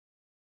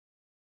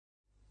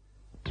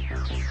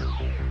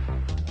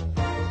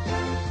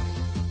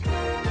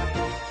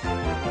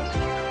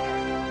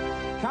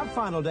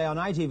final day on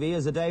ITV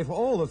is a day for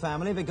all the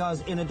family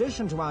because in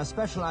addition to our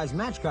specialised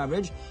match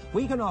coverage,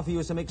 we can offer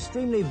you some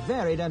extremely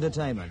varied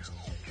entertainment.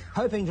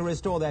 Hoping to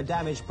restore their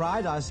damaged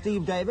pride are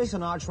Steve Davis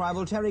and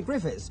arch-rival Terry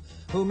Griffiths,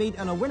 who meet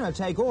in a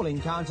winner-take-all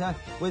encounter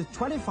with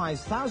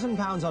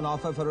 £25,000 on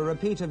offer for a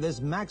repeat of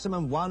this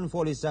maximum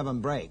 147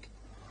 break.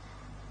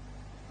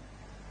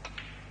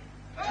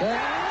 Beautiful,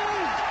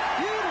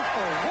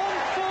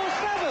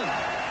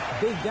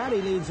 147! Big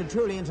Daddy leads a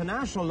truly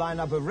international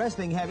lineup of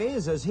wrestling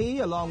heavies as he,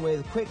 along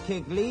with Quick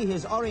Kick Lee,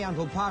 his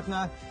Oriental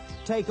partner,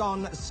 take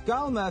on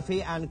Skull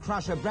Murphy and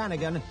Crusher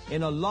Brannigan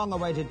in a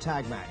long-awaited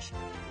tag match.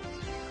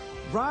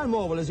 Brian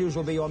Moore will, as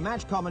usual, be your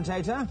match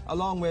commentator,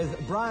 along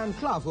with Brian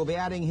Clough, who will be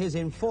adding his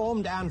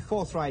informed and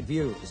forthright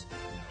views.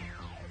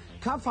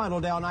 Cup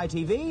final day on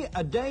ITV,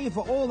 a day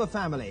for all the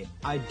family.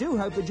 I do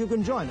hope that you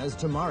can join us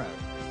tomorrow.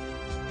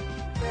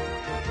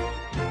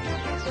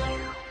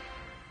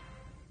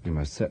 You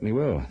most certainly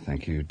will.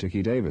 Thank you,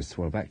 Dickie Davies.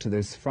 Well, back to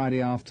this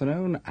Friday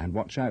afternoon, and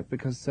watch out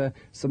because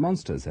some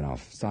monsters in our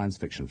science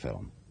fiction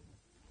film.